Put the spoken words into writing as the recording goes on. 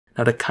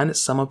Now to kind of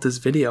sum up this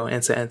video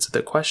and to answer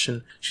the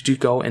question, should you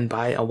go and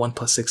buy a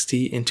OnePlus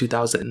 6T in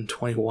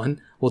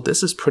 2021? Well,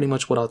 this is pretty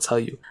much what I'll tell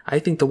you. I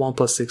think the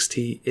OnePlus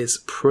 6T is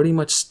pretty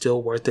much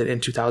still worth it in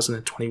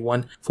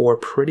 2021 for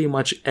pretty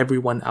much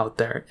everyone out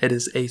there. It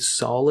is a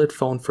solid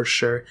phone for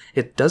sure.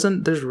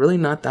 There's really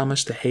not that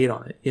much to hate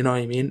on it. You know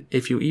what I mean?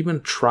 If you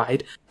even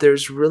tried,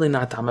 there's really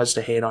not that much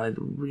to hate on it.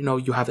 You know,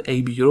 you have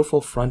a beautiful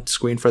front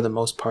screen for the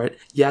most part.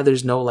 Yeah,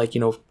 there's no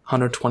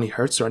 120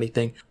 hertz or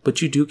anything,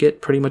 but you do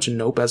get pretty much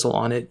no bezel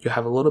on it. You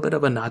have a little bit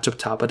of a notch up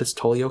top, but it's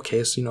totally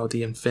okay. So,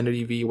 the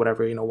Infinity V,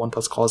 whatever,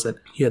 OnePlus calls it.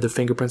 You have the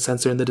fingerprint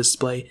sensor in the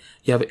display.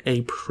 You have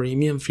a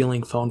premium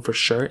feeling phone for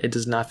sure. It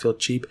does not feel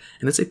cheap,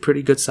 and it's a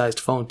pretty good sized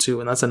phone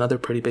too. And that's another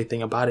pretty big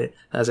thing about it.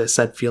 As I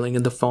said, feeling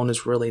in the phone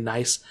is really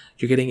nice.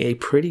 You're getting a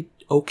pretty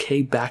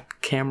okay back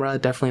camera,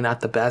 definitely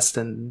not the best,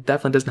 and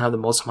definitely doesn't have the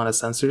most amount of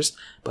sensors,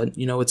 but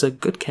it's a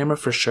good camera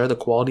for sure. The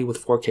quality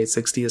with 4K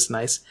 60 is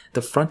nice.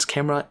 The front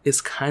camera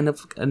is kind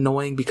of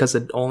annoying because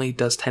it only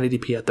does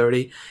 1080p at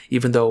 30,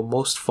 even though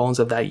most phones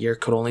of that year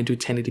could only do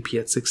 1080p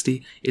at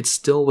 60. It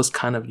still was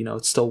kind of,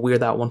 it's still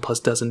weird that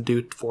OnePlus doesn't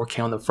do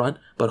 4K on the front,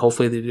 but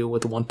hopefully they do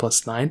with the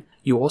OnePlus 9.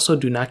 You also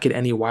do not get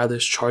any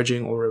wireless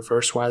charging or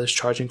reverse wireless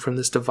charging from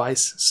this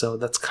device, so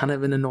that's kind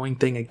of an annoying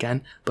thing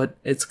again, but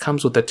it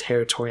comes with the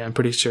territory. I'm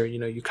pretty sure,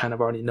 you kind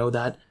of already know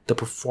that. The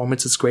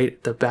performance is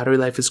great, the battery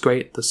life is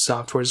great, the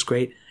software is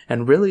great,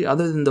 and really,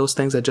 other than those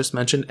things I just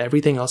mentioned,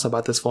 everything else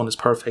about this phone is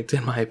perfect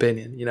in my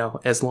opinion.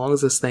 As long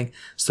as this thing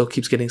still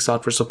keeps getting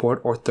software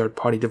support or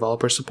third-party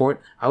developer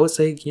support, I would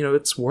say,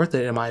 it's worth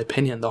it in my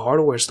opinion. The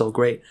hardware is still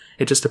great.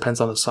 It just depends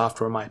on the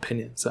software in my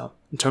opinion. So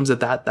in terms of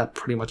that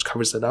pretty much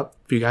covers it up.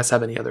 If you guys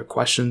have any other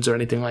questions or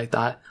anything like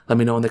that, let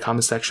me know in the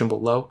comment section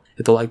below.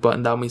 Hit the like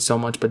button, that would mean so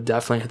much, but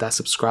definitely hit that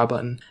subscribe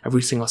button.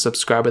 Every single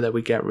subscriber that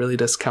we get really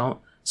does count.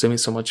 So it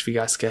means so much if you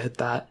guys can hit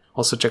that.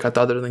 Also check out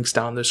the other links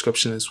down in the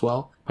description as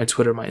well. My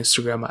Twitter, my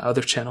Instagram, my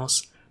other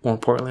channels. More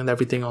importantly than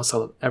everything else, I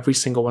love every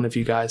single one of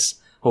you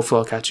guys. Hopefully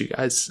I'll catch you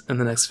guys in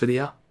the next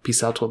video.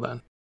 Peace out till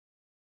then.